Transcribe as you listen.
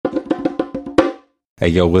Hey,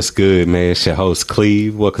 yo, what's good, man? It's your host,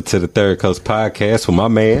 Cleve. Welcome to the Third Coast Podcast with my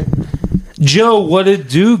man, Joe. What it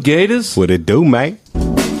do, Gators? What it do, man?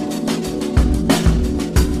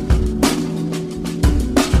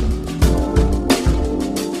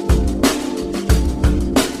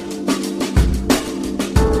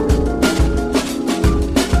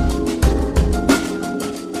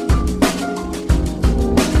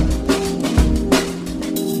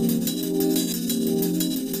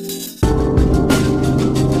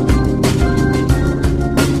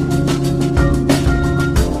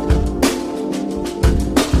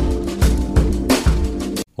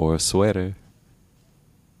 Or a sweater.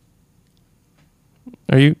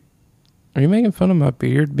 Are you making fun of my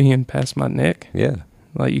beard being past my neck? Yeah.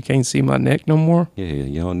 Like you can't see my neck no more? Yeah,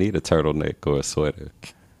 you don't need a turtleneck or a sweater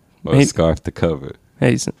or a scarf to cover it.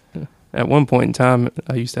 Hey, at one point in time,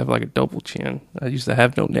 I used to have like a double chin. I used to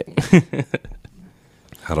have no neck.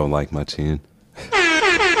 I don't like my chin.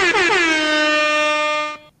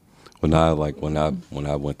 When I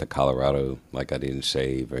went to Colorado, like I didn't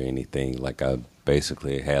shave or anything. Like I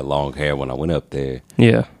basically had long hair when I went up there.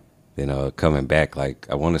 Yeah. Then coming back, like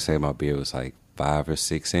I want to say my beard was like 5 or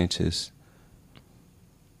 6 inches.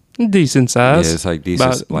 Decent size. Yeah, it's like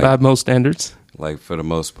decent by most standards. Like for the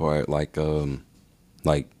most part, like it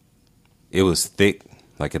was thick,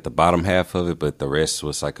 like at the bottom half of it, but the rest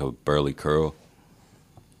was like a burly curl.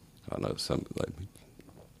 I don't know, something like,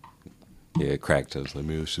 yeah, it cracked. I was like,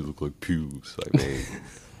 man, she look like pubes. Like, man,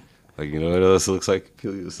 like, you know what else looks like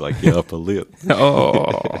pubes? Like your upper lip.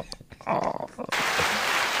 Oh.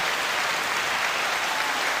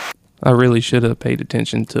 I really should have paid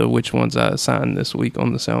attention to which ones I assigned this week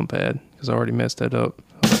on the sound pad because I already messed that up.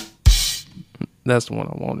 That's the one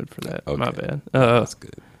I wanted for that. Okay. My bad. That's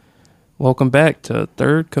good. Welcome back to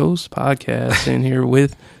Third Coast Podcast. In here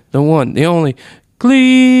with the one, the only,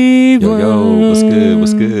 Cleveland. Yo, what's good?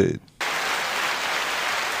 What's good?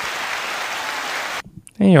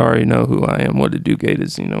 And you already know who I am, what the do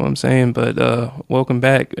Gators, you know what I'm saying? But welcome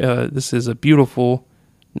back. This is a beautiful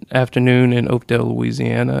afternoon in Oakdale,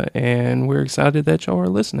 Louisiana, and we're excited that y'all are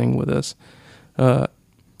listening with us. How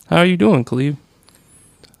are you doing, Cleve?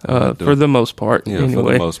 For the most part, yeah, anyway.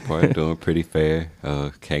 For the most part, doing pretty fair.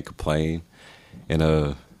 Can't complain. In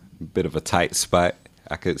a bit of a tight spot,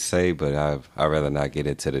 I could say, but I'd rather not get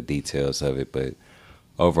into the details of it. But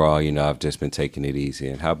overall, I've just been taking it easy.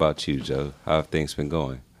 And how about you, Joe? How have things been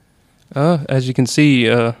going? As you can see,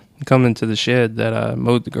 coming to the shed that I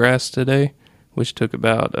mowed the grass today, which took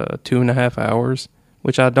about 2.5 hours,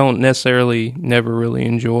 which I don't necessarily never really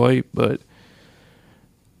enjoy, but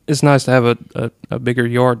it's nice to have a bigger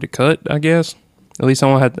yard to cut, I guess. At least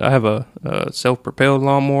I have a self-propelled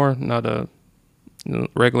lawnmower, not a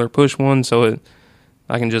regular push one, so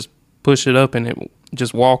I can just push it up and it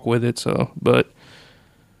just walk with it. So, but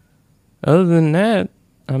other than that,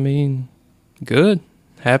 I mean, good.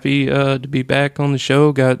 Happy to be back on the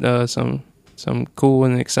show. Got some cool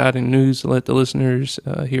and exciting news to let the listeners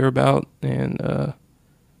hear about, and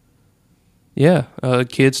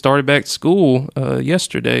kids started back to school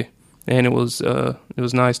yesterday, and it was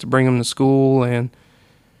nice to bring them to school, and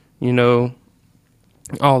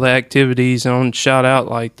all the activities. And I want to shout out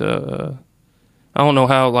like I don't know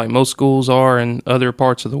how like most schools are in other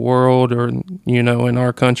parts of the world or in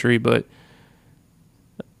our country, but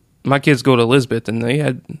my kids go to Elizabeth, and they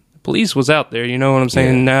had police was out there. You know what I'm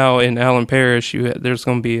saying? Yeah. Now in Allen Parish, there's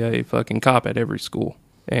going to be a fucking cop at every school.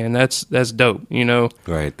 And that's dope,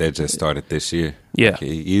 Right, that just started this year. Yeah. Like,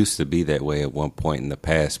 it used to be that way at one point in the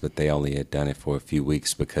past, but they only had done it for a few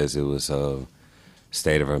weeks because it was a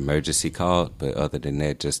state of emergency called. But other than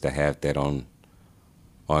that, just to have that on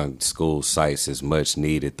school sites is much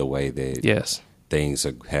needed the way that things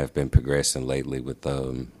have been progressing lately with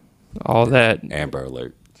all that Amber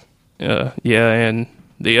Alert. And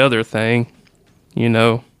the other thing,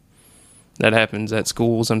 that happens at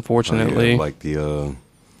schools, unfortunately. Like the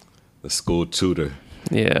school tutor.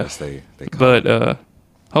 Yeah. As they call it. But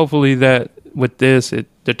hopefully that with this, it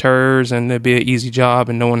deters and it'll be an easy job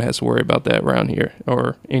and no one has to worry about that around here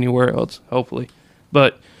or anywhere else, hopefully.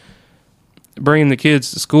 But bringing the kids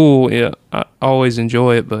to school, yeah, I always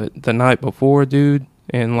enjoy it. But the night before, dude,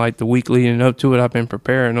 and like the week leading up to it, I've been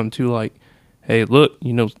preparing them to like, hey, look,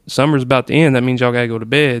 summer's about to end. That means y'all got to go to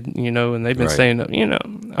bed, and they've been saying,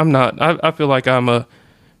 I'm not, I feel like I'm a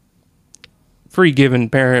free giving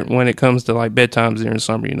parent when it comes to like bedtimes during the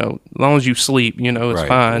summer, as long as you sleep, it's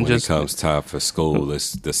fine. When it comes time for school,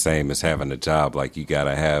 it's the same as having a job. Like you got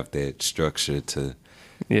to have that structure to.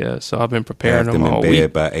 Yeah. So I've been preparing them all in week.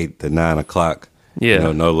 bed by 8 to 9 o'clock.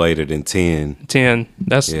 Yeah. No later than 10. 10.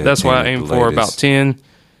 That's 10 what I aim for, about 10.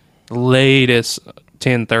 Latest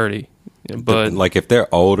 10:30. But like if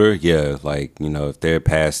they're older, yeah, like if they're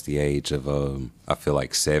past the age of I feel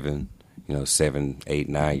like 7, 7, 8,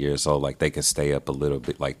 9 years old, like they can stay up a little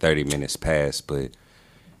bit, like 30 minutes past, but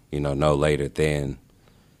no later than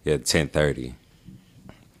 10:30.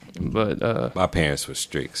 But my parents were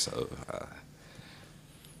strict, so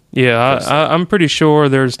I'm pretty sure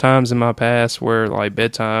there's times in my past where like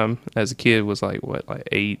bedtime as a kid was like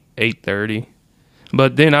 8:30.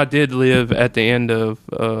 But then I did live at the end of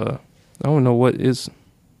I don't know what is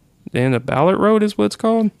the end of Ballard Road is what it's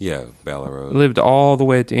called. Yeah, Ballard Road. Lived all the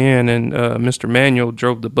way at the end, and Mr. Manuel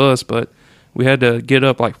drove the bus, but we had to get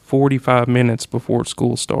up like 45 minutes before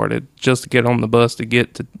school started just to get on the bus to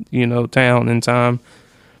get to town in time.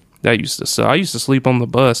 That used to suck. I used to sleep on the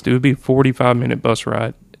bus. It would be a 45-minute bus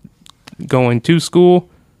ride going to school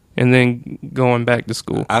and then going back to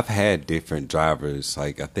school. I've had different drivers.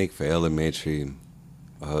 Like I think for elementary,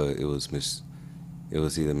 it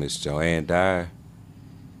was either Miss Joanne Dyer.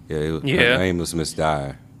 Her name was Miss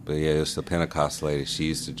Dyer. But yeah, it was the Pentecostal lady. She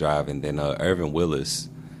used to drive, and then Irvin Willis.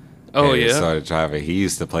 Oh yeah, started driving. He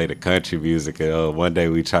used to play the country music, and one day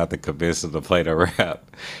we tried to convince him to play the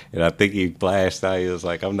rap, and I think he flashed out. He was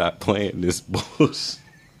like, "I'm not playing this bullshit."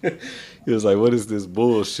 He was like, "What is this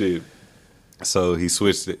bullshit?" So he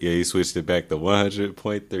switched it. Yeah, he switched it back to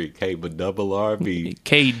 100.3 K but double RB.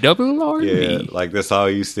 K double RB. Yeah, like that's all I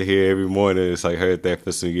used to hear every morning. It's like heard that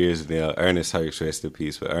for some years. And then Ernest Hurks, rest in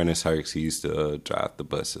peace. But Ernest Hurks, he used to drive the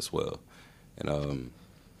bus as well, and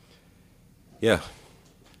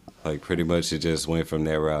like pretty much it just went from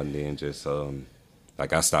that route, and then just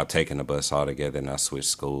like I stopped taking the bus altogether, and I switched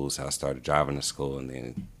schools. I started driving to school, and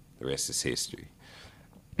then the rest is history.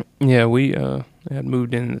 Yeah, we had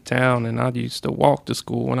moved into town, and I used to walk to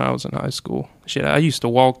school when I was in high school. Shit, I used to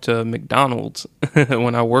walk to McDonald's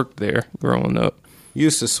when I worked there growing up.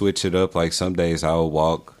 Used to switch it up. Like some days I would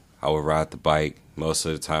walk, I would ride the bike. Most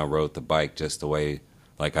of the time rode the bike just the way,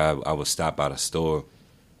 like I would stop at a store.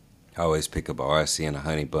 I always pick up a RC and a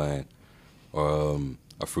honey bun or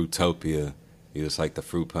a Fruitopia. It was like the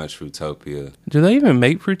fruit punch Fruitopia. Do they even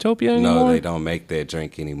make Fruitopia anymore? No, they don't make that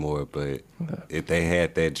drink anymore. But if they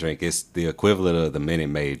had that drink, it's the equivalent of the Minute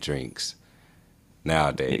Maid drinks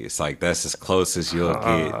nowadays. Like that's as close as you'll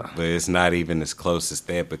get. But it's not even as close as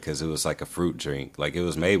that because it was like a fruit drink. Like it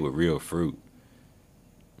was made with real fruit.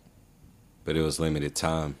 But it was limited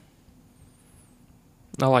time.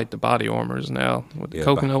 I like the Body Armors now with the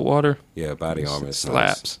coconut water. Yeah, Body Armor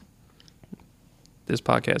slaps. Nice. This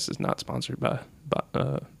podcast is not sponsored by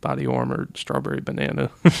Body Armor Strawberry Banana.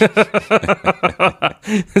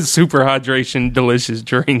 Super hydration, delicious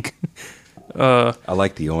drink. I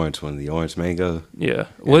like the orange one, the orange mango. Yeah,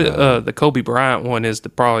 the Kobe Bryant one is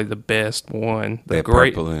probably the best one. The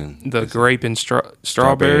grape, grape and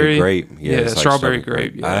strawberry grape. Yeah, strawberry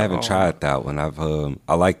grape. Yeah. I haven't tried that one.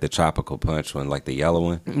 I like the tropical punch one, like the yellow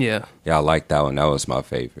one. Yeah, I like that one. That was my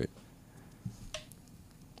favorite.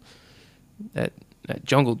 That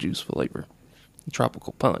jungle juice flavor,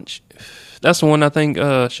 tropical punch. That's the one I think.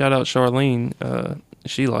 Shout out Charlene.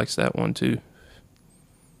 She likes that one too.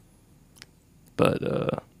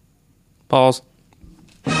 But pause.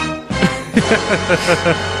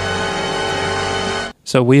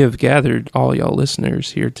 So we have gathered all y'all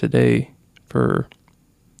listeners here today for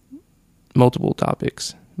multiple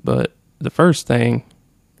topics. But the first thing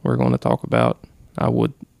we're going to talk about, I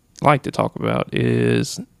would like to talk about,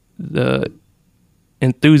 is the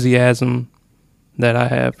enthusiasm that I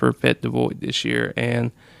have for Fête du Void this year.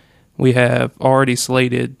 And we have already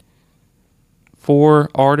slated 4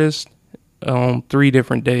 artists on 3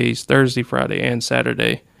 different days, Thursday, Friday, and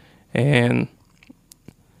Saturday. And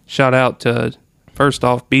shout out to, first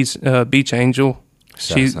off, Beach Angel.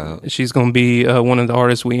 She's going to be one of the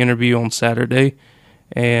artists we interview on Saturday.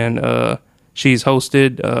 And she's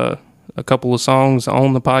hosted a couple of songs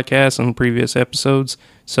on the podcast in previous episodes.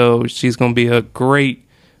 So she's going to be a great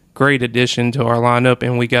addition to our lineup.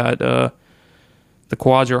 And we got the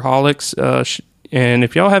Quadraholics. And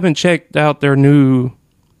if y'all haven't checked out their new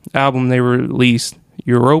album they released,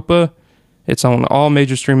 Europa, it's on all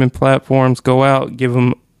major streaming platforms. Go out, give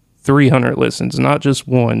them 300 listens, not just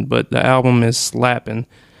one, but the album is slapping.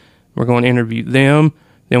 We're going to interview them.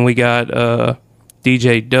 Then we got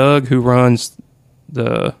DJ Doug, who runs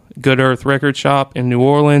the Good Earth Record Shop in New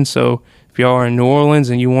Orleans. So if y'all are in New Orleans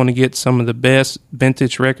and you want to get some of the best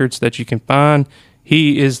vintage records that you can find,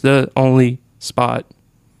 he is the only spot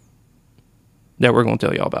that we're going to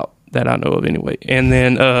tell y'all about, that I know of anyway. And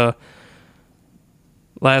then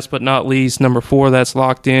last but not least, number 4 that's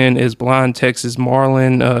locked in is Blind Texas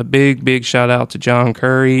Marlin. Big shout out to John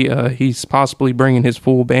Curry. He's possibly bringing his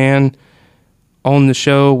full band on the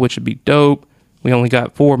show, which would be dope. We only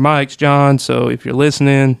got 4 mics, John. So if you're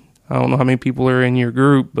listening, I don't know how many people are in your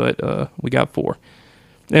group, but we got 4.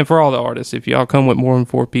 And for all the artists, if y'all come with more than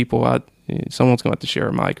 4 people, someone's going to have to share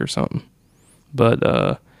a mic or something. But,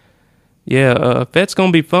 Fet's going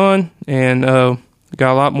to be fun. And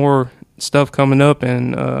got a lot more stuff coming up.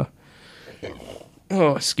 And,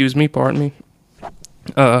 excuse me, pardon me.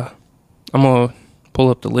 I'm going to pull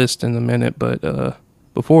up the list in a minute. But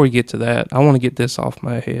before we get to that, I want to get this off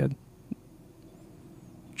my head.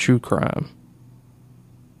 True crime.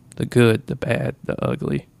 The good, the bad, the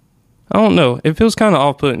ugly. I don't know. It feels kind of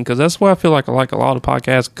off-putting because that's where I feel like a lot of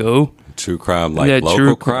podcasts go. True crime, like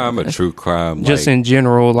local crime, or true crime? Just in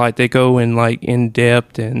general, like they go in like in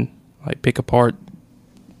depth and like pick apart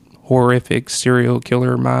horrific serial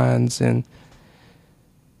killer minds, and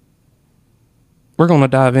we're gonna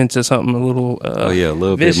dive into something a little. A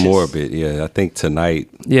little vicious. Bit morbid. Yeah, I think tonight.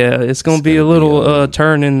 Yeah, it's gonna be a little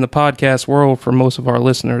turn in the podcast world for most of our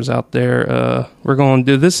listeners out there. We're gonna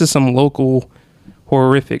do this is some local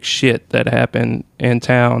horrific shit that happened in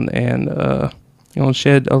town, and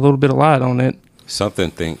shed a little bit of light on it.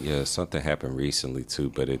 Something happened recently too,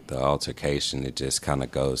 but the altercation, it just kind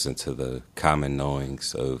of goes into the common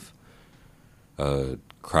knowings of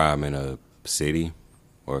crime in a city,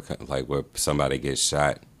 or like where somebody gets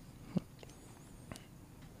shot.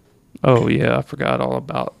 Oh yeah, I forgot all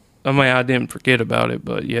about. I mean, I didn't forget about it,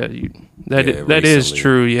 but that is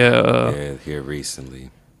true. Yeah, here recently.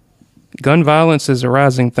 Gun violence is a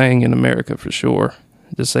rising thing in America for sure,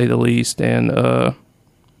 to say the least, and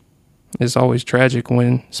it's always tragic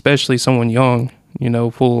when, especially someone young,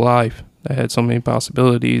 full of life, that had so many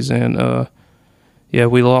possibilities, and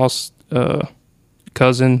we lost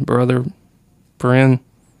cousin, brother, friend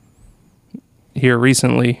here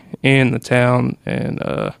recently in the town, and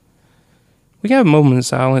we have a moment of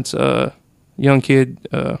silence. Young kid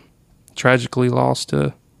tragically lost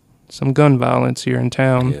to some gun violence here in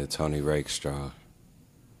town. Yeah, Tony Rakestraw.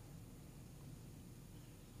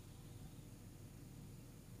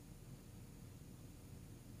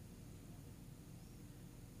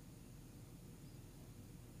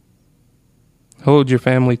 Hold your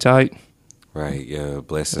family tight. Right, yeah.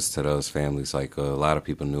 Blessings to those families. Like a lot of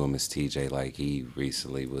people knew him as TJ. Like he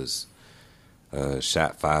recently was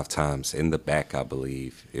shot 5 times in the back, I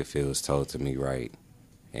believe, if it was told to me right.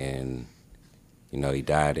 And he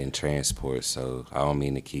died in transport, so I don't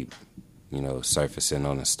mean to keep, surfacing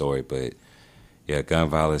on the story, but yeah, gun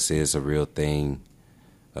violence is a real thing.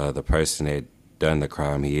 The person that done the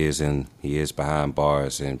crime, he is behind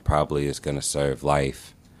bars and probably is going to serve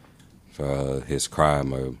life for his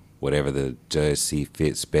crime or whatever the judge see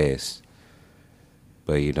fits best.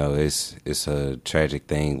 But it's a tragic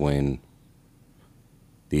thing when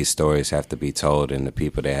these stories have to be told and the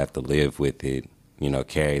people that have to live with it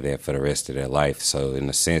carry that for the rest of their life. So in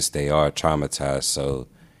a sense, they are traumatized. So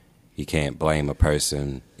you can't blame a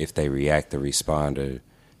person if they react or respond or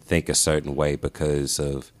think a certain way because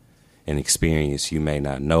of an experience you may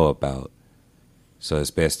not know about. So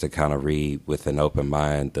it's best to kind of read with an open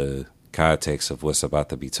mind the context of what's about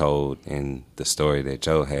to be told in the story that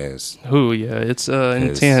Joe has. Oh, yeah, it's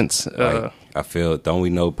intense. I feel, don't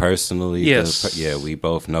we know personally? Yes. We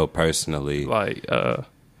both know personally.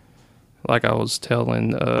 Like I was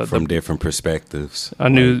telling from different perspectives. I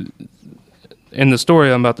knew in the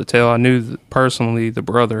story I'm about to tell, I knew personally the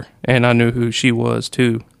brother, and I knew who she was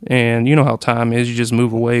too. And you know how time is, you just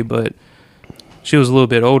move away, but she was a little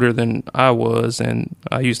bit older than I was, and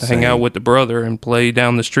I used to hang out with the brother and play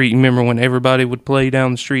down the street. You remember when everybody would play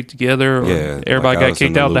down the street together, or everybody got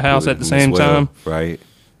kicked out of the house at the same time? Right.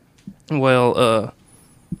 Well,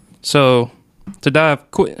 so to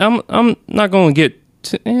dive quick, I'm not going to get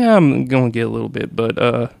I'm going to get a little bit,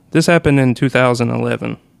 but this happened in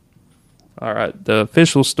 2011. All right, the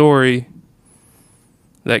official story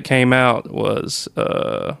that came out was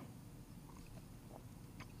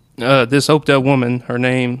this Oakdale woman, her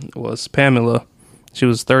name was Pamela. She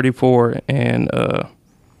was 34, and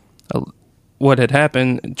what had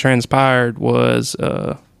transpired was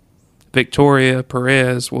Victoria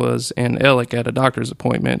Perez was in Ellick at a doctor's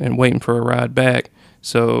appointment and waiting for a ride back.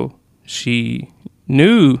 So she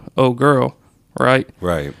knew old girl, right?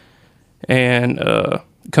 Right. And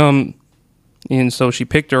so she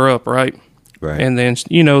picked her up, right? Right. And then,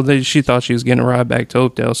 she thought she was getting a ride back to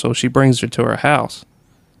Oakdale, so she brings her to her house.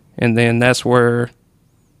 And then that's where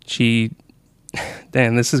she,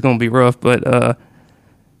 damn, this is going to be rough, but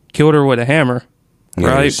killed her with a hammer,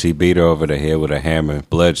 right? She beat her over the head with a hammer,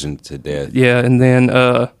 bludgeoned to death. Yeah, and then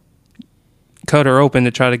cut her open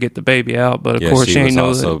to try to get the baby out, but of Yeah, course she ain't know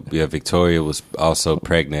also, that. yeah, Victoria was also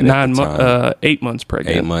pregnant at the time. 8 months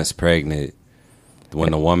pregnant. 8 months pregnant.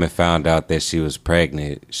 When the woman found out that she was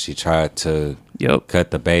pregnant, she tried to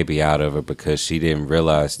cut the baby out of her because she didn't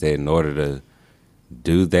realize that in order to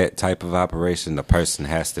do that type of operation, the person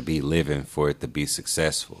has to be living for it to be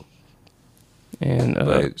successful. And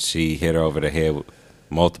but she hit her over the head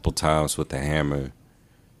multiple times with the hammer,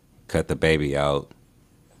 cut the baby out,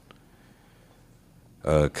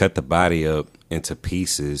 cut the body up into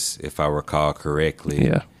pieces, if I recall correctly.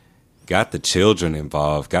 Yeah. Got the children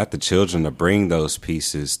involved, got the children to bring those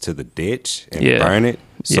pieces to the ditch and Yeah. burn it.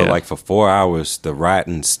 So, Yeah. like, for 4 hours, the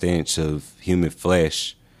rotten stench of human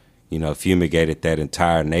flesh, fumigated that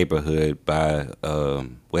entire neighborhood by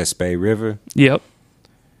West Bay River. Yep.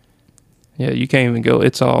 Yeah, you can't even go.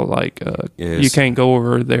 It's all like you can't go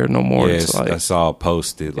over there no more. Yeah, it's like that's all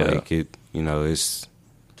posted. Yeah. Like it, it's.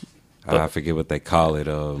 I forget what they call it.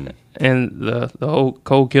 And the whole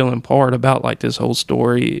cold killing part about like this whole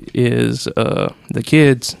story is the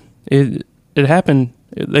kids. It happened.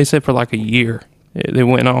 They said for like a year. They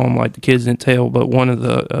went on like the kids didn't tell, but one of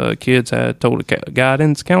the kids had told a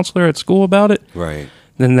guidance counselor at school about it. Right.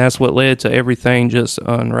 Then that's what led to everything just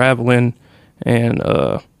unraveling. And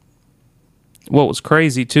what was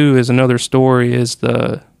crazy too is another story is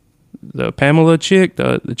the Pamela chick,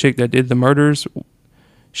 the chick that did the murders.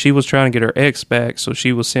 She was trying to get her ex back, so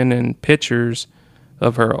she was sending pictures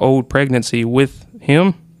of her old pregnancy with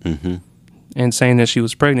him and saying that she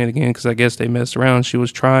was pregnant again because I guess they messed around. She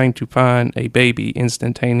was trying to find a baby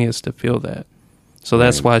instantaneous to feel that. So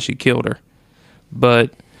that's why she killed her.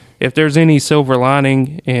 But if there's any silver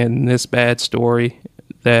lining in this bad story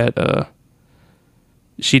that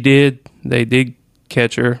they did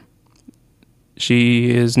catch her. She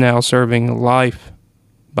is now serving life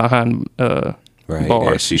behind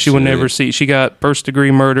bars. She would never see. She got first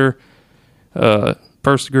degree murder,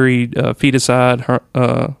 first degree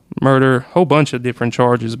feticide, murder, whole bunch of different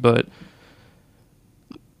charges. But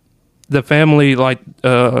the family,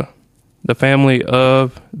 the family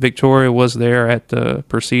of Victoria, was there at the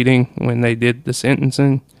proceeding when they did the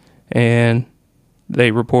sentencing, and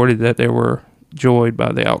they reported that they were joyed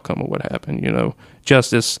by the outcome of what happened.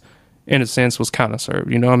 Justice, in a sense, was kind of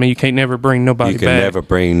served. I mean, you can't never bring nobody back. You can never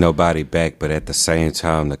bring nobody back, but at the same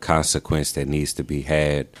time, the consequence that needs to be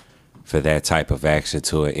had for that type of action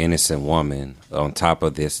to an innocent woman, on top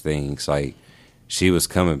of this things, like, she was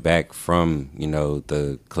coming back from,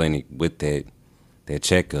 the clinic with that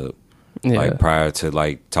checkup. Yeah. Like, prior to,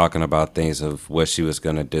 like, talking about things of what she was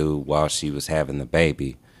going to do while she was having the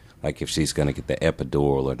baby. Like, if she's going to get the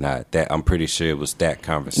epidural or not. That I'm pretty sure it was that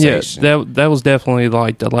conversation. Yeah, that was definitely,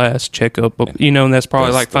 like, the last checkup. And that's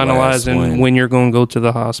probably, like, finalizing when you're going to go to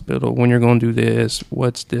the hospital, when you're going to do this,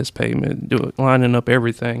 what's this payment, lining up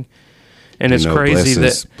everything. And it's crazy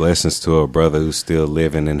blessings to a brother who's still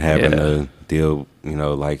living and having to deal,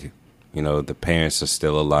 the parents are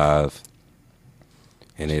still alive.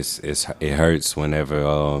 And it hurts whenever,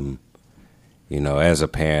 as a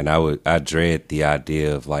parent, I dread the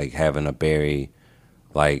idea of, like, having to bury,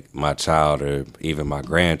 like, my child or even my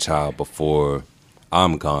grandchild before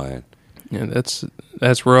I'm gone. Yeah,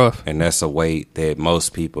 that's rough. And that's a weight that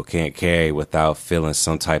most people can't carry without feeling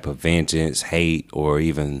some type of vengeance, hate, or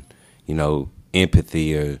even,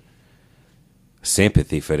 empathy or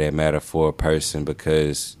sympathy, for that matter, for a person,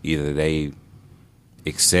 because either they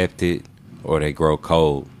accept it or they grow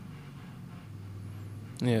cold.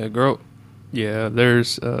 Yeah,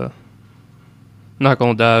 there's not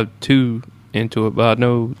gonna dive too into it, but I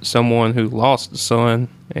know someone who lost a son,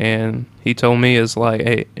 and he told me it's like,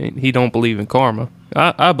 hey, he don't believe in karma.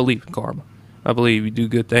 I believe in karma. I believe you do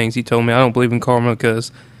good things. He told me I don't believe in karma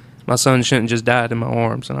because my son shouldn't just died in my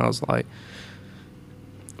arms. And I was like,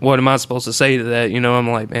 what am I supposed to say to that? I'm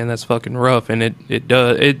like, man, that's fucking rough. And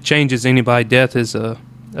it changes anybody. Death is a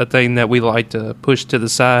thing that we like to push to the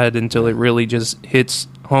side until it really just hits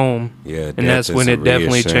home. Yeah, and that's when it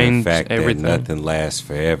definitely changed everything. That nothing lasts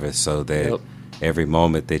forever, so that every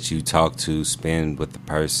moment that you spend with the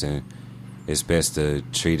person, it's best to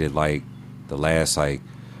treat it like the last. Like,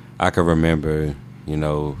 I can remember,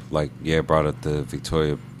 brought up the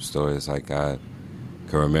Victoria story. It's like, I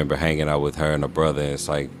can remember hanging out with her and her brother. It's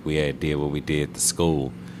like we had did what we did at the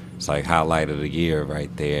school. It's like highlight of the year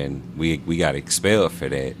right there, and we got expelled for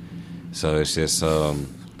that. So it's just so,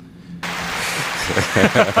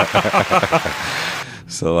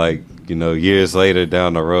 like, years later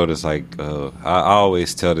down the road, it's like I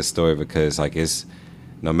always tell this story because, like, it's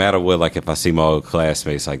no matter what, like, if I see my old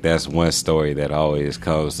classmates, like, that's one story that always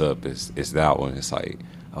comes up is that one. It's like,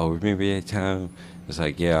 oh, remember that time It's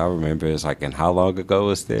like, yeah, I remember. It's like, and how long ago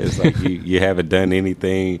was this? Like, you haven't done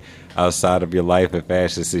anything outside of your life in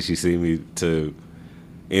fashion since you see me to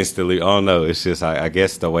instantly. Oh no, it's just I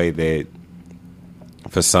guess the way that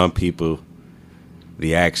for some people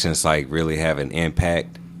the actions like really have an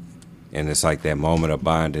impact, and it's like that moment of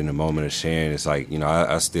bonding, a moment of sharing. It's like,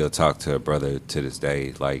 I still talk to a brother to this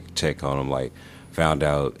day, like check on him, like found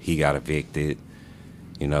out he got evicted,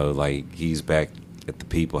 like he's back at the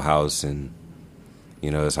people house, and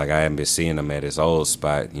it's like I haven't been seeing him at his old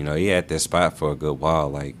spot. He had that spot for a good while,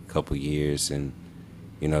 like a couple years, and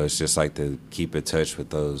it's just like to keep in touch with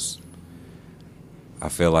those. I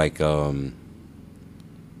feel like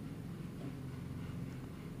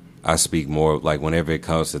I speak more, like whenever it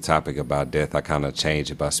comes to the topic about death, I kind of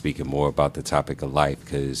change it by speaking more about the topic of life,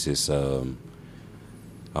 because it's, I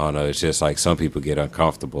don't know, it's just like some people get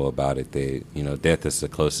uncomfortable about it, that, death is the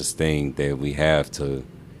closest thing that we have to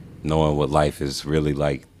knowing what life is really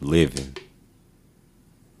like living.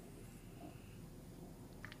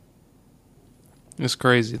 It's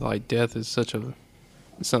crazy. Like, death is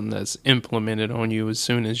something that's implemented on you as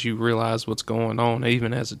soon as you realize what's going on,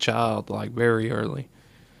 even as a child, like very early.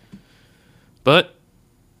 But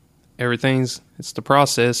it's the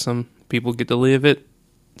process. Some people get to live it.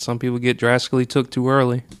 Some people get drastically took too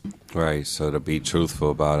early. Right. So to be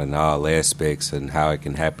truthful about it in all aspects and how it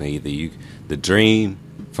can happen, the dream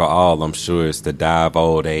for all, I'm sure, is to die of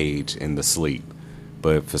old age in the sleep.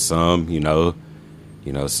 But for some,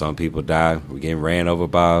 some people die. We're getting ran over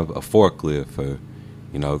by a forklift,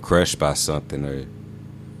 or, crushed by something, or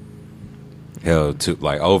hell, to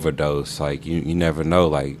like overdose. Like you never know.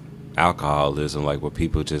 Like alcoholism, like where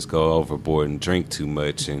people just go overboard and drink too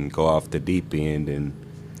much and go off the deep end. And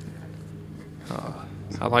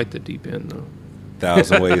I like the deep end though.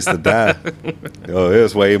 1,000 ways to die.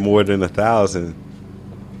 There's way more than 1,000.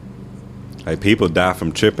 Like people die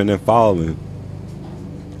from tripping and falling.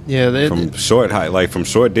 Yeah, from short height, like from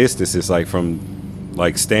short distance. It's like from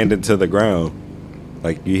like standing to the ground.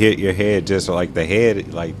 Like you hit your head, just like the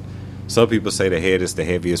head. Like some people say the head is the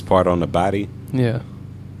heaviest part on the body. Yeah.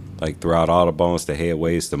 Like throughout all the bones, the head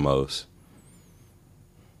weighs the most.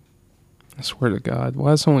 I swear to God,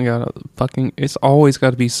 why has someone got a fucking... It's always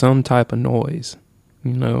got to be some type of noise,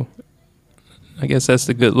 I guess that's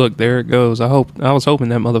the good look. There it goes. I was hoping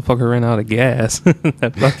that motherfucker ran out of gas.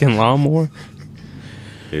 That fucking lawnmower.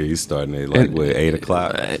 Yeah, he's starting at like, 8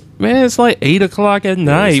 o'clock? Man, it's like 8 o'clock at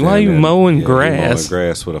night. Why are you mowing grass? Mowing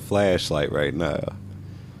grass with a flashlight right now.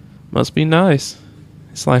 Must be nice.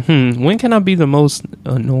 It's like, when can I be the most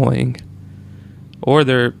annoying? Or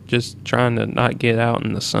they're just trying to not get out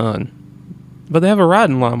in the sun. But they have a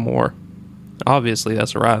riding lawnmower. Obviously,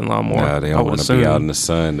 that's a riding lawnmower. No, they don't want to be out in the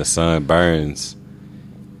sun. The sun burns.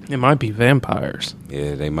 It might be vampires.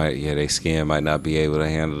 Yeah, they might. Yeah, their skin might not be able to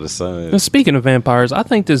handle the sun. Now, speaking of vampires, I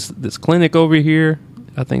think this clinic over here,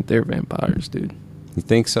 I think they're vampires, dude. You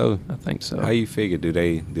think so? I think so. How you figure? Do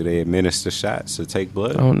they administer shots to take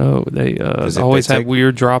blood? I don't know. They always have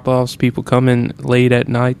weird drop-offs. People come in late at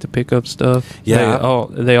night to pick up stuff. Yeah.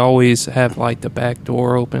 They always have like the back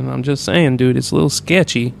door open. I'm just saying, dude, it's a little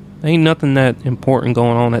sketchy. Ain't nothing that important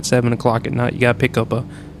going on at 7 o'clock at night. You got to pick up a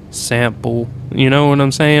sample. You know what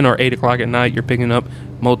I'm saying? Or 8 o'clock at night, you're picking up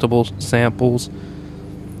multiple samples.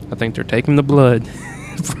 I think they're taking the blood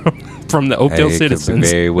from the Oakdale citizens.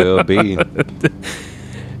 Could very well be.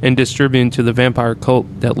 And distributing to the vampire cult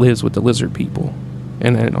that lives with the lizard people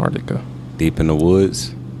in Antarctica. Deep in the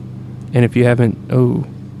woods. And if you haven't,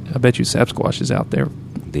 I bet you Sapsquatch is out there.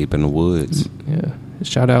 Deep in the woods. Yeah.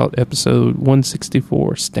 Shout out episode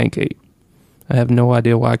 164, Stank 8. I have no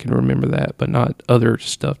idea why I can remember that, but not other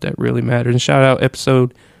stuff that really matters. And shout out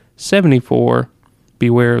episode 74,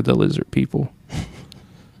 Beware of the Lizard People.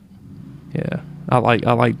 Yeah. I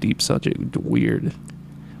like deep subject, weird.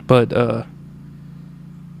 But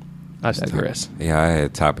I digress. Yeah, I had a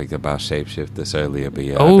topic about shapeshifters earlier, but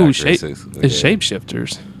yeah. It's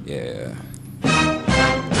shapeshifters. Yeah.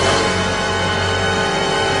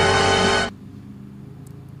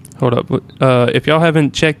 Hold up. If y'all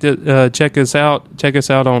haven't checked it, check us out. Check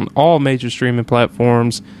us out on all major streaming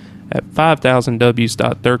platforms at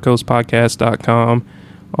 5000ws.thirdcoastpodcast.com.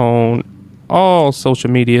 On all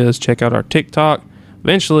social medias, check out our TikTok.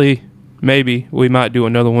 Eventually, maybe we might do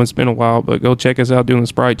another one. It's been a while, but go check us out doing the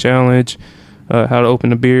Sprite Challenge, how to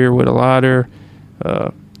open a beer with a lighter,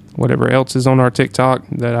 whatever else is on our TikTok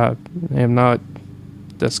that I am not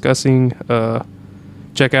discussing.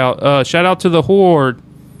 Check out, shout out to the Horde.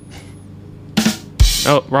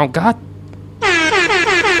 Oh, wrong. God. There we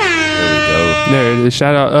go. There it is.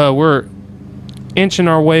 Shout out. We're inching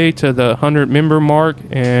our way to the 100 member mark,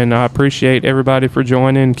 and I appreciate everybody for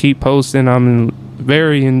joining. Keep posting. I'm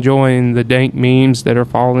very enjoying the dank memes that are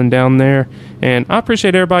falling down there, and I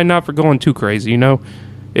appreciate everybody not for going too crazy. You know,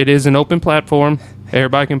 it is an open platform.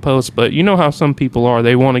 Everybody can post, but you know how some people are.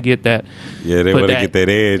 They want to get that. Yeah, they want to get that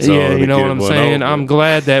edge. Yeah, you know what I'm saying? I'm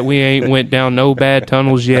glad that we ain't went down no bad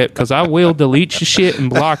tunnels yet, because I will delete your shit and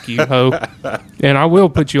block you, ho. And I will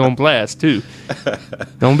put you on blast, too.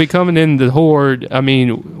 Don't be coming in the horde. I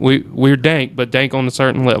mean, we're dank, but dank on a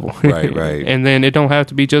certain level. Right, right. And then it don't have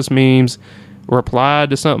to be just memes. Reply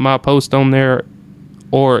to something I post on there,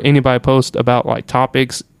 or anybody post about, like,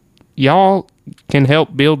 topics. Y'all can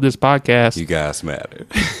help build this podcast. You guys matter.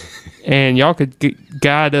 And y'all could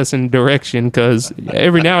guide us in direction, because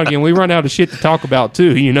every now and again we run out of shit to talk about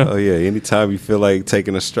too, you know. Oh yeah, anytime you feel like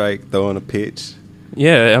taking a strike, throwing a pitch.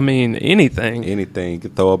 Yeah, I mean, anything. You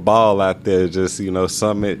can throw a ball out there, just, you know, put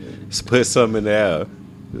something in the air.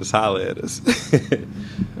 Just holler at us.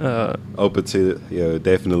 Open to, yeah,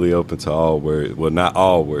 definitely open to all words. Well, not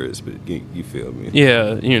all words, but you feel me.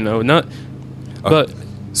 Yeah, you know, not, but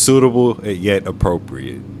suitable yet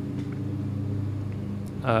appropriate.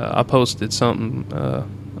 I posted something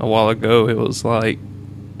a while ago. It was like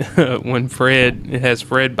when it has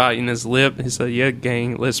Fred biting his lip. He said, "Yeah,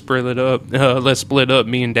 gang, let's split it up. Let's split up.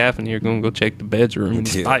 Me and Daphne are gonna go check the bedroom." And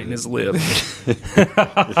he's biting his lip.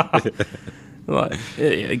 Like,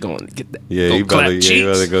 yeah, going to get that. Yeah, you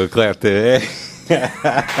better go clap that.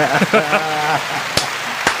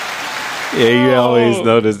 Yeah, you always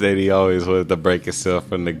notice that he always wanted to break himself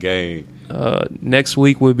from the game. Next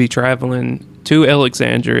week we'll be traveling to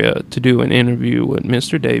Alexandria to do an interview with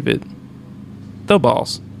Mr. David, the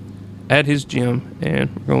boss, at his gym, and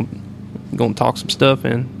we're gonna talk some stuff.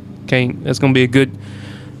 And that's gonna be a good.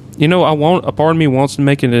 You know, a part of me wants to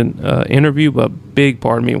make it an interview, but a big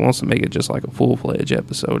part of me wants to make it just like a full-fledged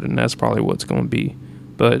episode, and that's probably what's going to be.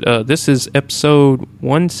 But this is episode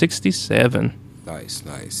 167. Nice.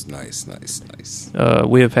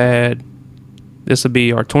 We have had, this will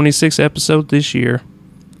be our 26th episode this year.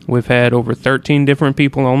 We've had over 13 different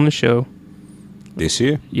people on the show. This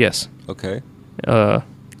year? Yes. Okay.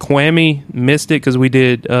 Kwame missed it because we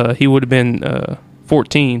did, he would have been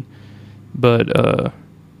 14, but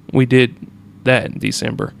we did that in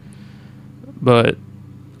December. But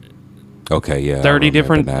okay, yeah, 30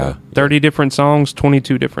 different songs,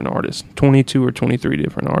 22 different artists, 22 or 23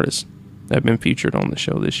 different artists that have been featured on the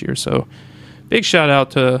show this year. So big shout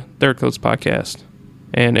out to Third Coast Podcast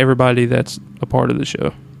and everybody that's a part of the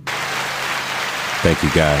show. Thank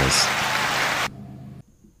you guys.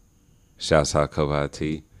 Shouts out Kobe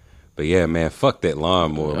IT. But yeah, man, fuck that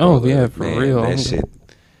lawnmower. Oh, brother. yeah, for real. That shit.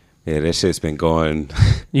 Yeah, that shit's been going.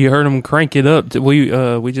 You heard him crank it up. We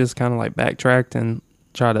just kind of like backtracked and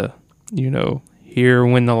try to, you know, hear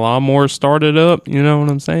when the lawnmower started up. You know what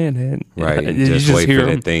I'm saying? And right. Just wait for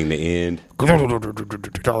that thing to end.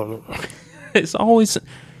 It's always,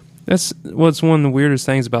 that's what's one of the weirdest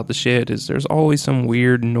things about the shed is there's always some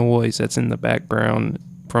weird noise that's in the background,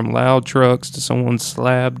 from loud trucks to someone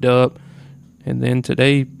slabbed up, and then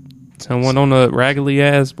today someone on a raggedy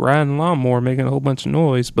ass riding lawnmower making a whole bunch of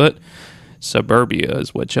noise. But suburbia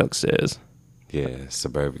is what Chuck says. Yeah,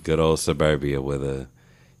 suburbia, good old suburbia with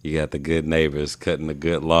you got the good neighbors cutting the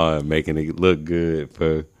good lawn, making it look good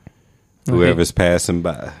for whoever's passing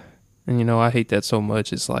by. And you know, I hate that so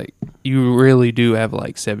much. It's like you really do have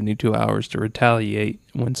like 72 hours to retaliate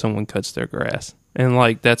when someone cuts their grass. And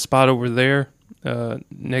like that spot over there,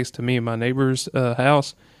 next to me and my neighbor's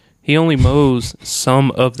house, he only mows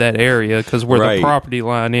some of that area because we're the property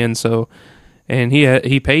line in. So, and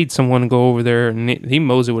he paid someone to go over there and he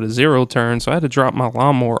mows it with a 0 turn. So I had to drop my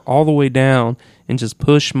lawnmower all the way down and just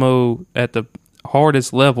push mow at the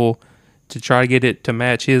hardest level to try to get it to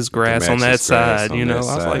match his grass on that side. You know,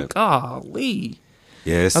 I was like, golly.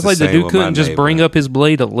 Yeah, I was like, the dude couldn't just bring up his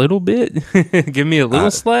blade a little bit, give me a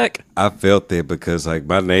little slack. I felt it because like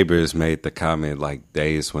my neighbors made the comment like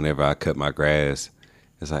days whenever I cut my grass.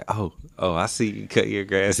 It's like, oh, I see you cut your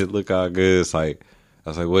grass. It look all good. It's like, I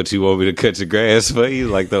was like, what, you want me to cut your grass for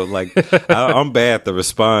you? I'm bad to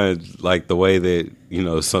respond like the way that, you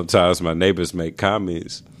know, sometimes my neighbors make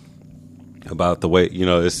comments about the way, you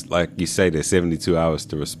know, it's like you say, there's 72 hours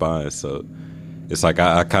to respond. So it's like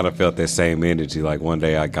I kind of felt that same energy. Like one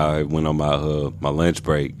day I went on my lunch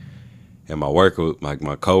break and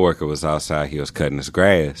my coworker was outside. He was cutting his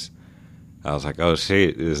grass. I was like, oh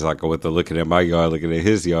shit. It's like with the looking at my yard, looking at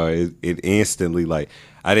his yard, it instantly, like,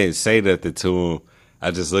 I didn't say nothing to him. I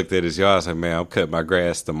just looked at his yard. I was like, man, I'm cutting my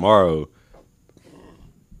grass tomorrow.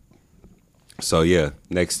 So yeah,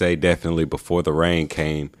 next day, definitely before the rain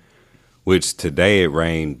came, which today it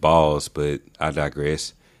rained balls, but I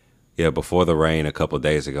digress. Yeah, before the rain a couple of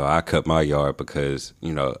days ago, I cut my yard because,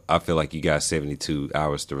 I feel like you got 72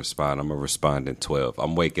 hours to respond. I'm going to respond in 12.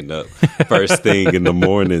 I'm waking up first thing in the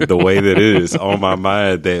morning the way that it is on my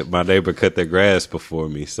mind that my neighbor cut their grass before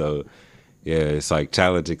me. So, yeah, it's like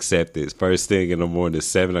challenge accepted. First thing in the morning,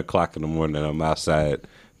 7 o'clock in the morning, I'm outside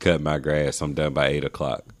cutting my grass. I'm done by 8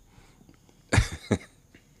 o'clock.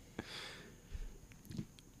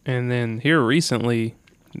 And then here recently,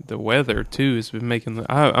 the weather too has been making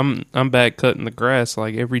I'm back cutting the grass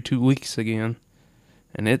like every 2 weeks again,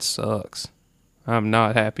 and it sucks. I'm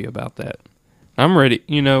not happy about that. I'm ready.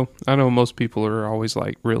 I know most people are always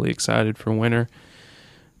like really excited for winter,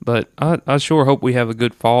 but I sure hope we have a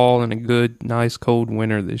good fall and a good, nice, cold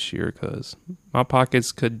winter this year, because my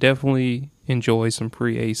pockets could definitely enjoy some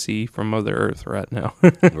pre-AC from Mother Earth right now.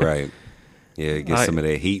 Right. Yeah, get some of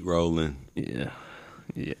that heat rolling. Yeah.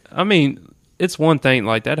 I mean, it's one thing,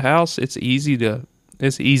 like that house, it's easy to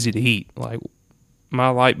heat. Like my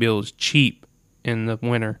light bill is cheap in the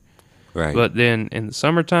winter. Right. But then in the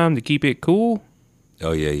summertime, to keep it cool,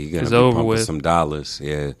 oh yeah, you're going to be pumping some dollars.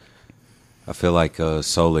 Yeah. I feel like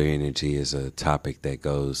solar energy is a topic that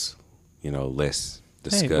goes, less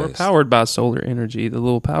discussed. Hey, we're powered by solar energy. The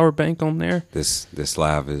little power bank on there. This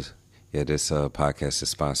live is, this podcast is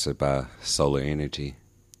sponsored by solar energy.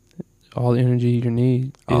 All the energy you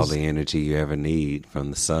need. All the energy you ever need from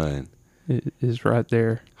the sun. Is right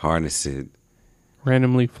there. Harness it.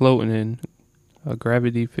 Randomly floating in a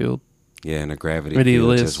gravity field. Yeah, in a gravity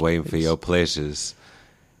field, just waiting for your pleasures.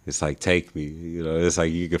 It's like, take me. It's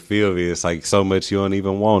like you can feel me. It's like so much you don't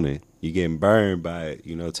even want it. You're getting burned by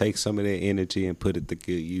it. Take some of that energy and put it to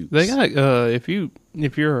good use. They got if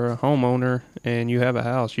you're a homeowner and you have a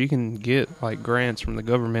house, you can get like grants from the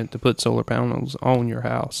government to put solar panels on your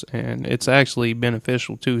house, and it's actually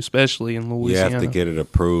beneficial too, especially in Louisiana. You have to get it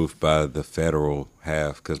approved by the federal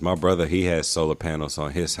half, because my brother, he has solar panels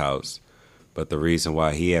on his house, but the reason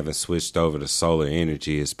why he haven't switched over to solar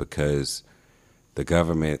energy is because the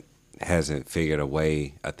government hasn't figured a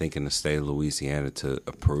way, I think, in the state of Louisiana to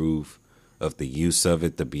approve of the use of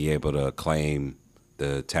it to be able to claim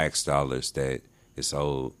the tax dollars that is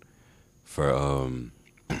owed for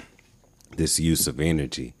this use of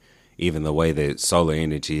energy. Even the way that solar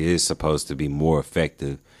energy is supposed to be more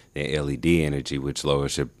effective than LED energy, which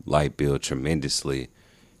lowers your light bill tremendously.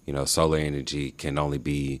 Solar energy can only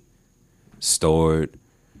be stored.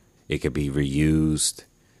 It could be reused.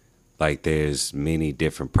 Like, there's many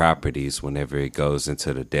different properties whenever it goes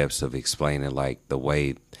into the depths of explaining, like, the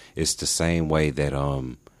way it's the same way that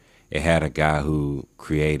it had a guy who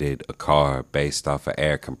created a car based off of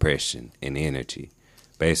air compression and energy.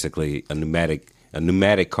 Basically, a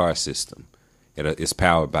pneumatic car system. It's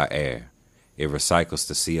powered by air. It recycles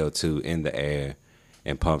the CO2 in the air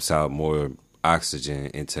and pumps out more oxygen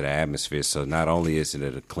into the atmosphere. So not only is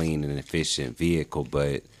it a clean and efficient vehicle,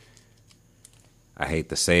 but I hate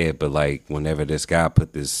to say it, but like whenever this guy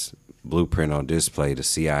put this blueprint on display, the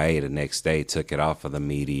CIA the next day took it off of the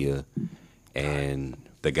media, and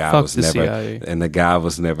the guy was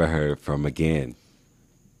never heard from again.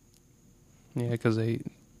 Yeah, because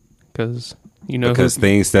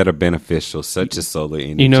things that are beneficial, such as solar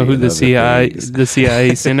energy. You know who the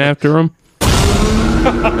CIA sent after him?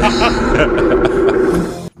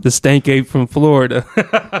 The stank ape from Florida.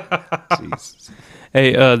 Jesus.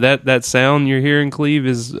 Hey, that sound you're hearing, Cleve,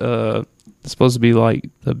 is supposed to be like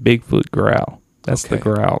the Bigfoot growl. That's okay. The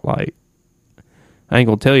growl. Like, I ain't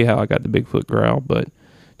gonna tell you how I got the Bigfoot growl, but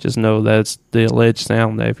just know that's the alleged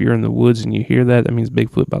sound that if you're in the woods and you hear that, that means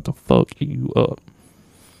Bigfoot about to fuck you up.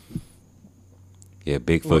 Yeah,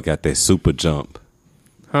 Bigfoot got that super jump.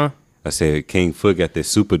 Huh? I said King Foot got that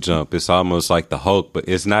super jump. It's almost like the Hulk, but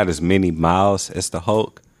it's not as many miles as the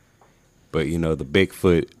Hulk. But, the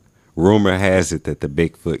Bigfoot, rumor has it that the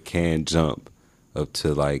Bigfoot can jump up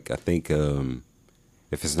to, like, I think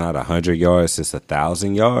if it's not 100 yards, it's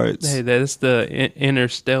 1,000 yards. Hey, that's the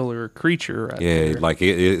interstellar creature right there. Yeah, like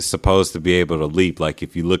it's supposed to be able to leap. Like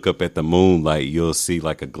if you look up at the moonlight, you'll see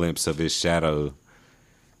like a glimpse of his shadow,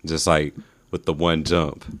 just like with the one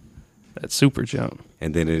jump. That super jump.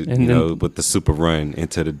 And then with the super run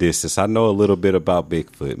into the distance. I know a little bit about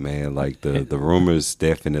Bigfoot, man. Like the rumors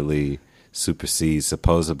definitely supersede.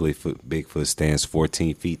 Supposedly Bigfoot stands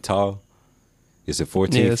 14 feet tall. Is it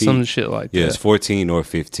 14 feet? Yeah, some shit like that. Yeah, it's 14 or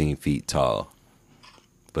 15 feet tall.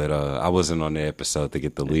 But I wasn't on the episode to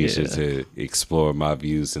get the leisure to explore my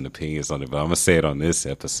views and opinions on it. But I'm going to say it on this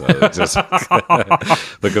episode just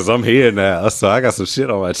because I'm here now. So I got some shit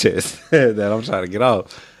on my chest that I'm trying to get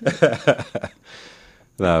off.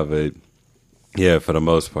 Nah, but Yeah, for the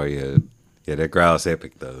most part, yeah. Yeah, that growl's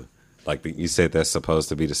epic, though. Like you said, that's supposed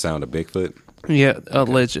to be the sound of Bigfoot? Yeah,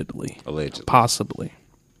 allegedly. Allegedly. Possibly.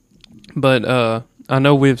 But I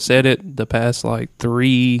know we've said it the past like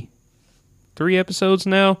three episodes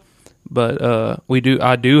now, but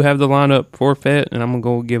I do have the lineup for FET, and I'm gonna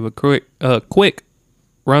go give a quick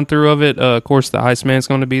run through of it. Of course, the Iceman's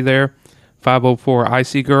going to be there. 504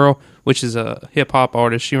 Icy Girl, which is a hip hop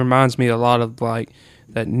artist. She reminds me a lot of like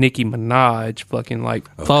that Nicki Minaj fucking like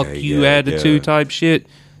fuck you attitude type shit.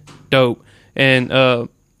 Dope. And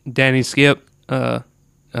Danny Skip,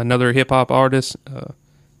 another hip hop artist.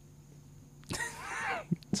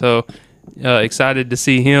 So excited to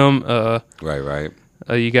see him. Right.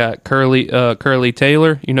 You got Curly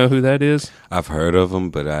Taylor. You know who that is? I've heard of him,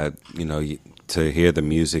 but to hear the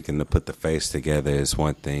music and to put the face together is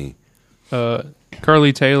one thing.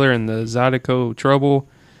 Curly Taylor and the Zydeco Trouble.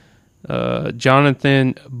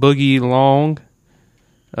 Jonathan Boogie Long,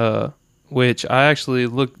 which I actually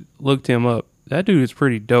looked him up. That dude is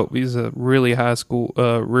pretty dope. He's a really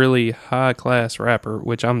really high class rapper,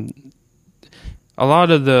 which a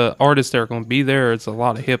lot of the artists that are going to be there, it's a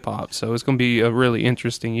lot of hip hop. So it's going to be a really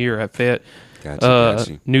interesting year at FET.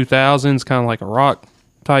 Gotcha. New Thousands, kind of like a rock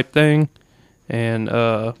type thing. And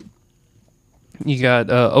you got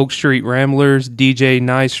Oak Street Ramblers, DJ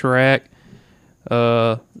Nice Rack,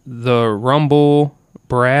 the Rumble,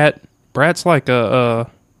 Brat. Brat's like a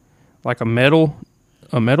metal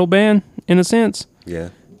band in a sense. Yeah.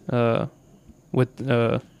 So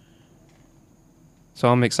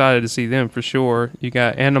I'm excited to see them for sure. You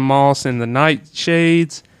got Animals and the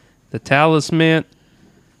Nightshades, the Talisman,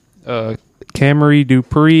 Camry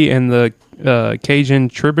Dupree and the Cajun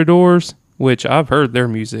Troubadours, which I've heard their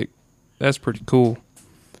music. That's pretty cool.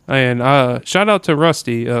 And shout out to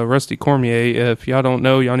Rusty Cormier. If y'all don't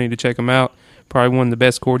know, y'all need to check him out. Probably one of the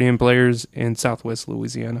best accordion players in Southwest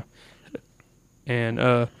Louisiana. And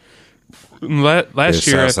last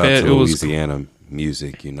year at FET, it was Louisiana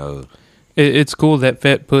music, It's cool that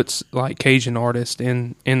FET puts like Cajun artists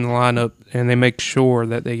in the lineup, and they make sure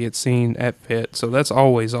that they get seen at FET. So that's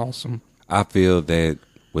always awesome. I feel that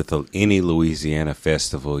with any Louisiana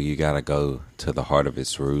festival, you got to go to the heart of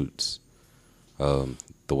its roots.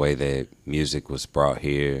 The way that music was brought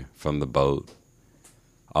here from the boat,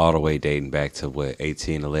 all the way dating back to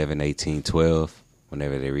 1811, 1812,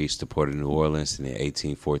 whenever they reached the port of New Orleans, and in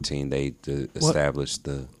 1814 they established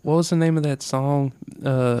the... What was the name of that song?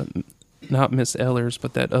 Not Miss Ellers,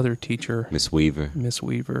 but that other teacher. Miss Weaver. Yeah,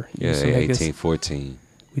 1814.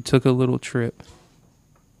 We took a little trip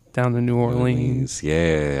down to New Orleans.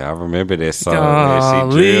 Yeah, I remember that song.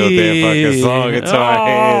 Man. She drilled that fucking song into our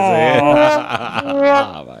heads.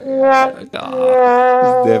 Oh my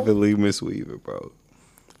God. It's definitely Miss Weaver, bro.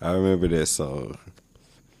 I remember that song.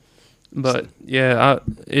 But yeah,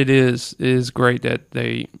 it is great that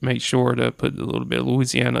they make sure to put a little bit of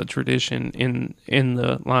Louisiana tradition in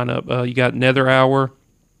the lineup. You got Nether Hour,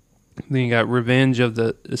 then you got Revenge of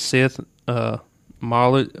the Sith,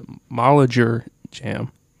 Moliger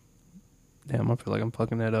Jam. Damn, I feel like I'm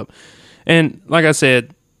fucking that up. And like I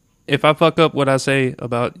said, if I fuck up what I say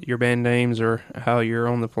about your band names or how you're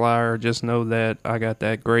on the flyer, just know that I got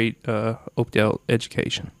that great Oakdale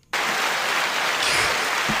education.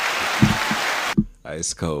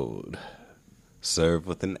 Ice cold. Served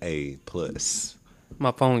with an A+.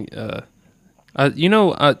 My phone,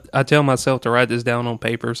 I tell myself to write this down on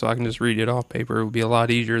paper so I can just read it off paper. It would be a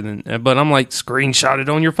lot easier but I'm like, screenshot it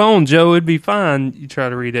on your phone, Joe. It'd be fine. You try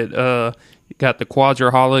to read it. You got the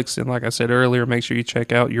Quadraholics, and like I said earlier, make sure you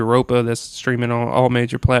check out Europa. That's streaming on all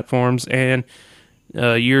major platforms. And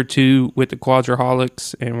year 2 with the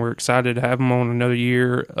Quadraholics, and we're excited to have them on another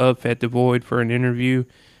year of FET Devoid for an interview.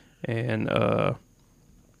 And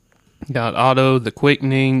got Otto, The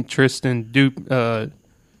Quickening, Tristan Dufran,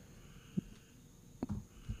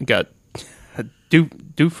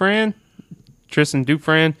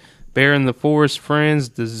 Bear in the Forest Friends,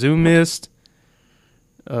 The Zoomist,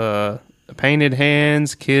 Painted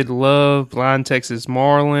Hands, Kid Love, Blind Texas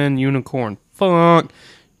Marlin, Unicorn Funk,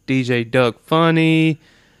 DJ Doug Funny,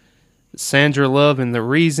 Sandra Love and the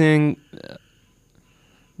Reason,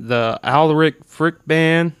 the Alric Frick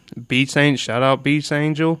Band, Beach Angel, shout out Beach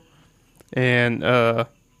Angel, and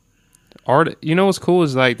art. You know what's cool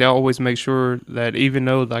is like they always make sure that even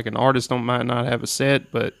though like an artist might not have a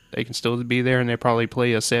set, but they can still be there, and they probably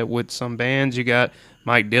play a set with some bands. You got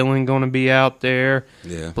Mike Dillon going to be out there,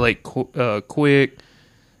 Blake Quick,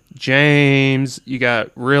 James. You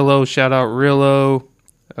got Rillo, shout out Rillo.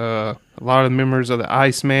 A lot of members of the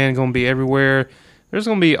Iceman going to be everywhere. There's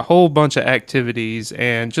going to be a whole bunch of activities,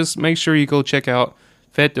 and just make sure you go check out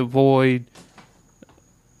FET Devoid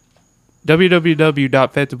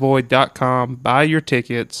www.fetthevoid.com. Buy your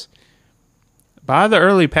tickets. Buy the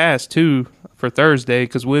early pass, too, for Thursday,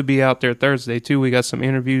 because we'll be out there Thursday, too. We got some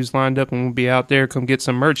interviews lined up, and we'll be out there. Come get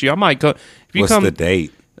some merch. Y'all might go. If you What's the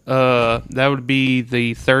date? That would be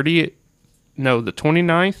the 30th. No, the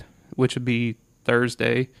 29th, which would be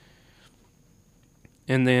Thursday.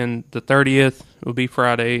 And then the 30th will be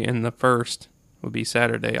Friday, and the 1st will be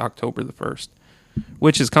Saturday, October the 1st,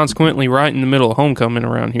 which is consequently right in the middle of homecoming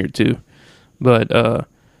around here, too. But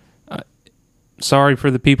sorry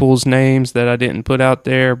for the people's names that I didn't put out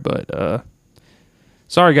there, but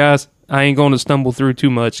sorry, guys. I ain't going to stumble through too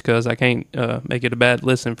much because I can't make it a bad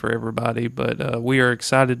listen for everybody, but we are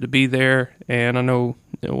excited to be there, and I know,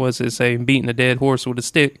 what's it saying, beating a dead horse with a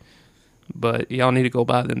stick, but y'all need to go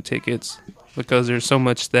buy them tickets because there's so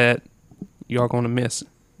much that y'all going to miss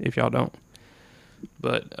if y'all don't.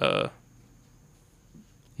 But,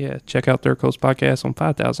 yeah, check out Third Coast Podcast on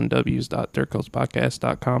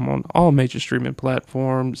 5000ws.thirdcoastpodcast.com on all major streaming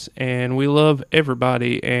platforms. And we love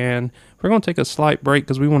everybody. And we're going to take a slight break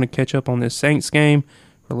because we want to catch up on this Saints game,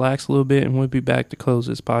 relax a little bit, and we'll be back to close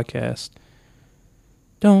this podcast.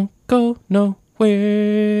 Don't go nowhere.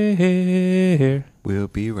 We'll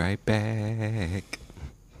be right back.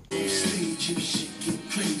 They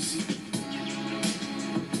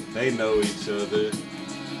know each other.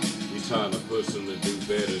 Trying to push them to do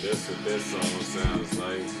better. That's what that song sounds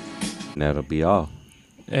like. And that'll be all.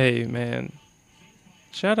 Hey, man.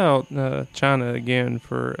 Shout out China again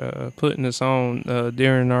for putting us on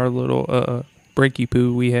during our little breaky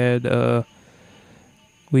poo we had.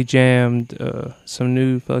 We jammed some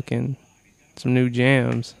new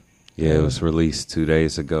jams. Yeah, it was released 2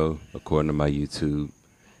 days ago, according to my YouTube.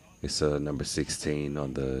 It's number 16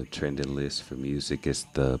 on the trending list for music. It's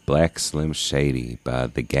the Black Slim Shady by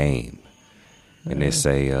The Game. And it's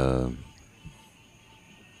a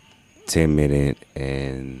 10-minute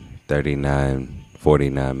and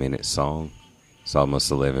 49-minute song. It's almost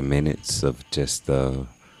 11 minutes of just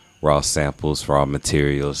raw samples, raw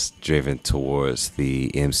materials driven towards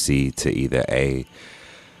the MC to either A,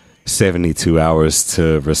 72 hours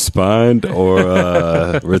to respond or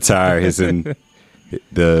retire his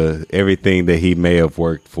everything that he may have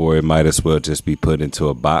worked for. It might as well just be put into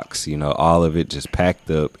a box, all of it just packed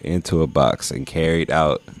up into a box and carried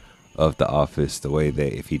out of the office the way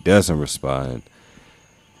that if he doesn't respond,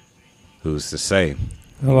 who's to say?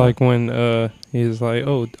 I like when he's like,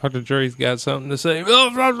 oh, Dr. Dre's got something to say.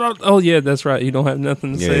 Oh, yeah, that's right. You don't have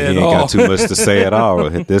nothing to say at all. He ain't got too much to say at all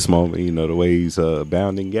at this moment, the way he's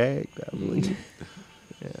bound and gagged, I believe.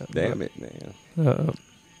 Yeah, damn it, man.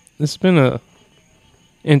 It's been a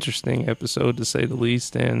interesting episode to say the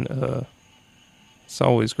least, and it's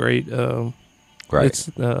always great. Right.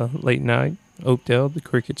 It's late night. Oakdale, the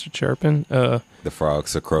crickets are chirping. The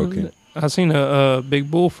frogs are croaking. I seen a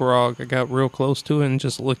big bullfrog. I got real close to it and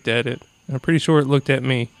just looked at it. I'm pretty sure it looked at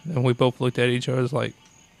me, and we both looked at each other. It's like,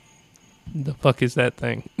 the fuck is that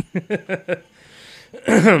thing?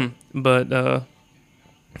 But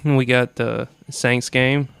we got the Saints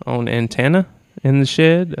game on antenna in the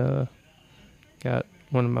shed. Got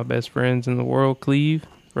one of my best friends in the world, Cleve,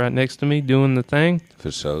 right next to me doing the thing.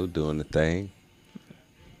 For sure, doing the thing.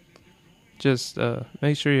 Just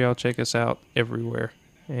make sure y'all check us out everywhere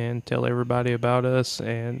and tell everybody about us.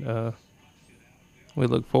 And we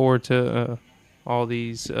look forward to all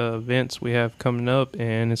these events we have coming up,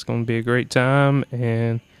 and it's going to be a great time.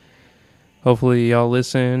 And hopefully y'all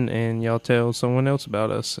listen and y'all tell someone else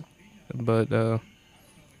about us. But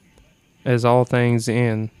as all things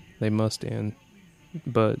end, they must end.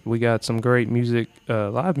 But we got some great music,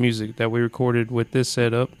 live music that we recorded with this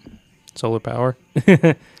setup, solar power,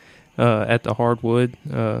 at the Hardwood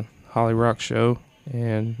Holly Rock show.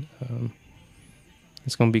 And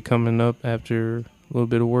it's going to be coming up after a little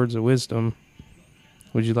bit of words of wisdom.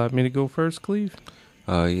 Would you like me to go first, Cleve?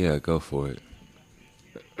 Yeah, go for it.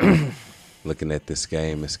 Looking at this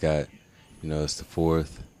game, it's got, it's the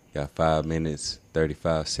fourth. Got 5 minutes,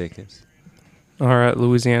 35 seconds. All right,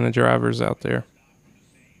 Louisiana drivers out there.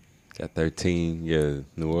 Got 13,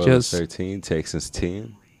 New Orleans 13, Texas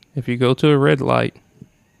 10. If you go to a red light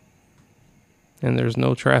and there's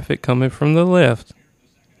no traffic coming from the left,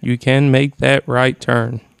 you can make that right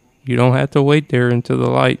turn. You don't have to wait there until the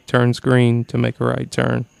light turns green to make a right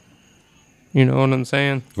turn. You know what I'm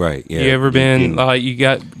saying? Right, yeah. You ever been,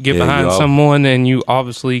 get behind someone and you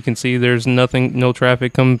obviously can see there's no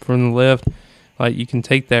traffic coming from the left? Like, you can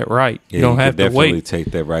take that right. Yeah, you don't have to wait. Definitely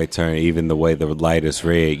take that right turn. Even the way the light is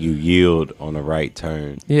red, you yield on a right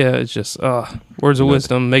turn. Yeah, it's just, words of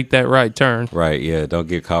wisdom, make that right turn. Right, yeah. Don't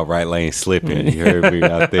get caught right lane slipping. You heard me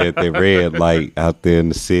out there at the red light out there in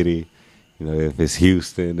the city. You know, if it's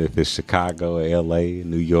Houston, if it's Chicago, or L.A.,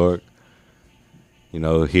 New York, you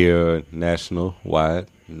know, here national wide,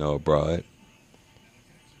 you know, abroad.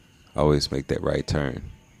 Always make that right turn.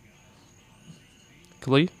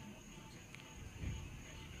 Khalid?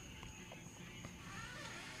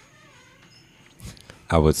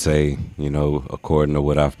 I would say, you know, according to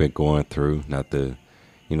what I've been going through, not to,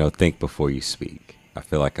 you know, think before you speak. I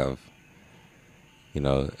feel like I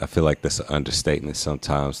feel like that's an understatement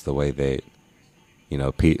sometimes, the way that, you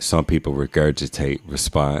know, some people regurgitate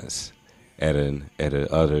response at an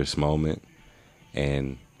other's moment.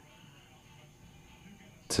 And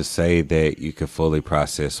to say that you can fully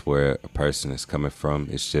process where a person is coming from,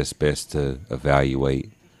 it's just best to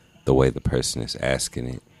evaluate the way the person is asking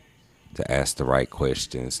it, to ask the right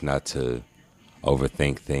questions, not to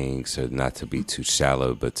overthink things or not to be too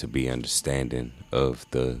shallow, but to be understanding of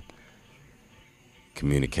the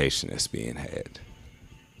communication that's being had.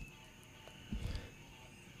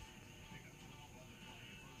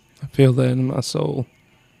 I feel that in my soul.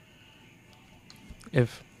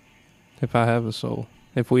 If I have a soul,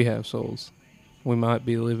 if we have souls, we might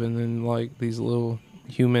be living in like these little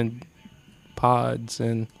human pods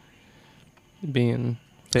and being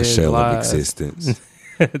fed A shell live of existence.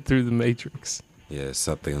 through the matrix. Yeah,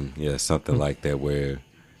 something like that, where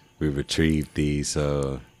we retrieve these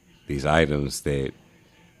items that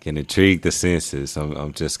can intrigue the senses.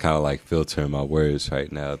 I'm just kind of like filtering my words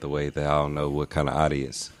right now, the way that I don't know what kind of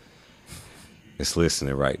audience is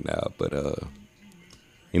listening right now, but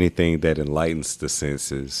anything that enlightens the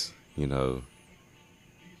senses, you know,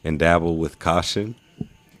 and dabble with caution.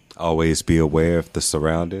 Always be aware of the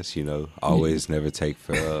surroundings, you know. Always never take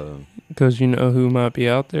for... Because you know who might be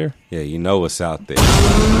out there? Yeah, you know what's out there.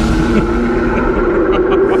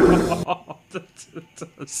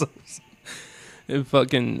 And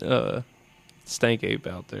fucking Stank Ape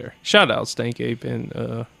out there. Shout out Stank Ape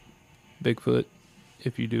and Bigfoot,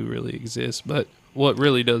 if you do really exist. But what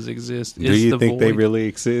really does exist is the void. Do you think they really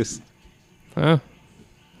exist? Huh?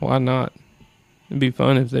 Why not? It'd be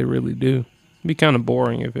fun if they really do. It'd be kind of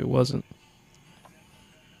boring if it wasn't.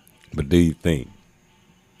 But do you think?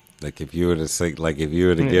 Like if you were to say, like if you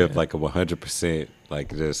were to give like a 100%,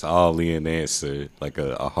 like just all in answer, like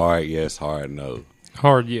a hard yes, hard no.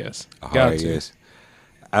 Hard yes. A hard yes.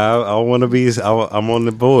 I want to be. I'm on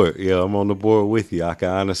the board. Yeah, I'm on the board with you. I can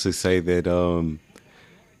honestly say that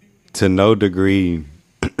to no degree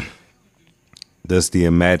does the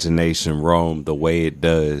imagination roam the way it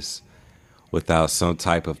does without some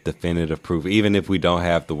type of definitive proof. Even if we don't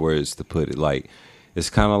have the words to put it, like it's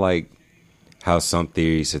kind of like how some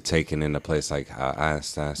theories are taken into place, like how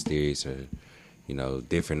Einstein's theories are, you know,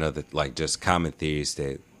 different other, like just common theories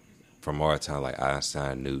that from our time, like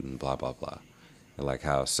Einstein, Newton, blah, blah, blah. And like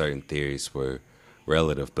how certain theories were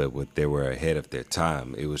relative, but they were ahead of their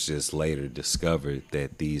time. It was just later discovered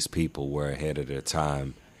that these people were ahead of their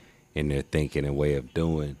time in their thinking and way of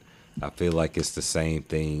doing. I feel like it's the same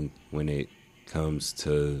thing when it comes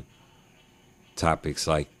to topics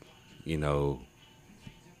like, you know,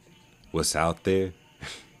 what's out there.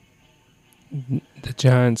 The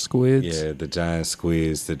giant squids. Yeah, the giant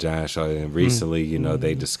squids, the giant sharks. And recently, you know,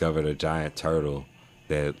 they discovered a giant turtle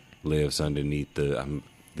that lives underneath the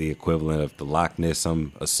equivalent of the Loch Ness,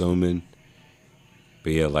 I'm assuming.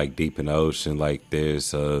 But yeah, like deep in the ocean, like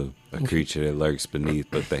there's a creature that lurks beneath,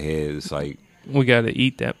 but the head is like... We got to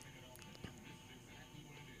eat that.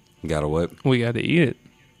 Gotta what? We got to eat it.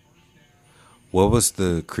 What was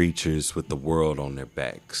the creatures with the world on their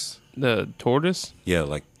backs? The tortoise? Yeah,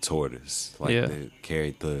 like tortoise. Like yeah. They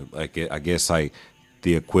carried the, like, I guess like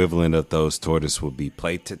the equivalent of those tortoise would be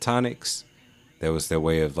plate tectonics. That was their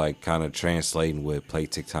way of like kind of translating what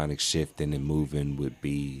plate tectonics shifting and moving would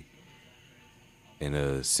be, in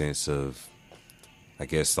a sense of, I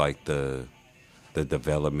guess, like the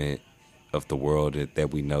development of the world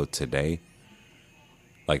that we know today.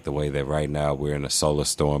 Like the way that right now we're in a solar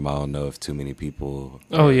storm. I don't know if too many people.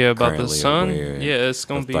 Oh yeah, about the sun. Yeah, it's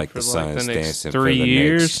gonna be like for the like the next dancing 3 for the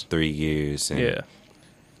years. Next 3 years. And yeah.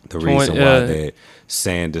 The reason why that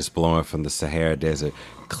sand is blowing from the Sahara Desert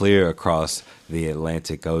clear across the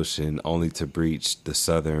Atlantic Ocean, only to breach the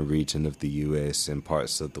southern region of the U.S. and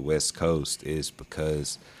parts of the West Coast, is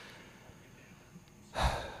because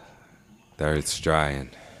the Earth's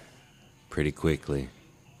drying pretty quickly.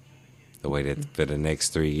 The way that for the next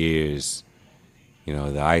 3 years, you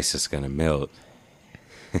know, the ice is going to melt.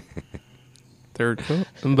 Third Coast.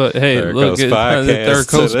 But hey, Third look, Coast the Third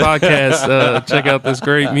Coast podcast. Check out this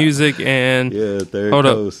great music and Third hold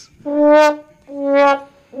Coast. Up.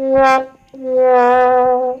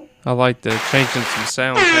 I like the changing some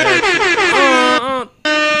sound pads.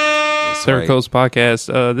 Yes, Third right. Coast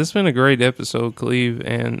Podcast. This has been a great episode, Cleve,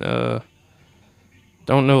 and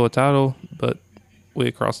don't know a title, but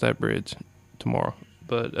we'll cross that bridge tomorrow.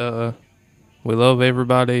 But we love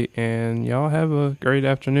everybody, and y'all have a great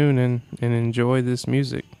afternoon and enjoy this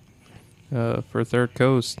music for Third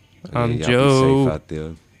Coast. I'm y'all Joe. Be safe out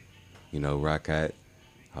there. Rock out.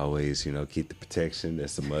 Always, keep the protection.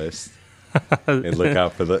 That's a must. And look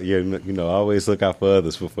out for always look out for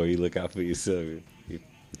others before you look out for yourself.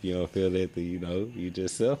 If you don't feel that, then you're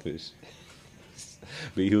just selfish.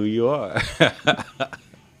 Be who you are.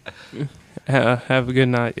 Have a good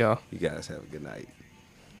night, y'all. You guys have a good night.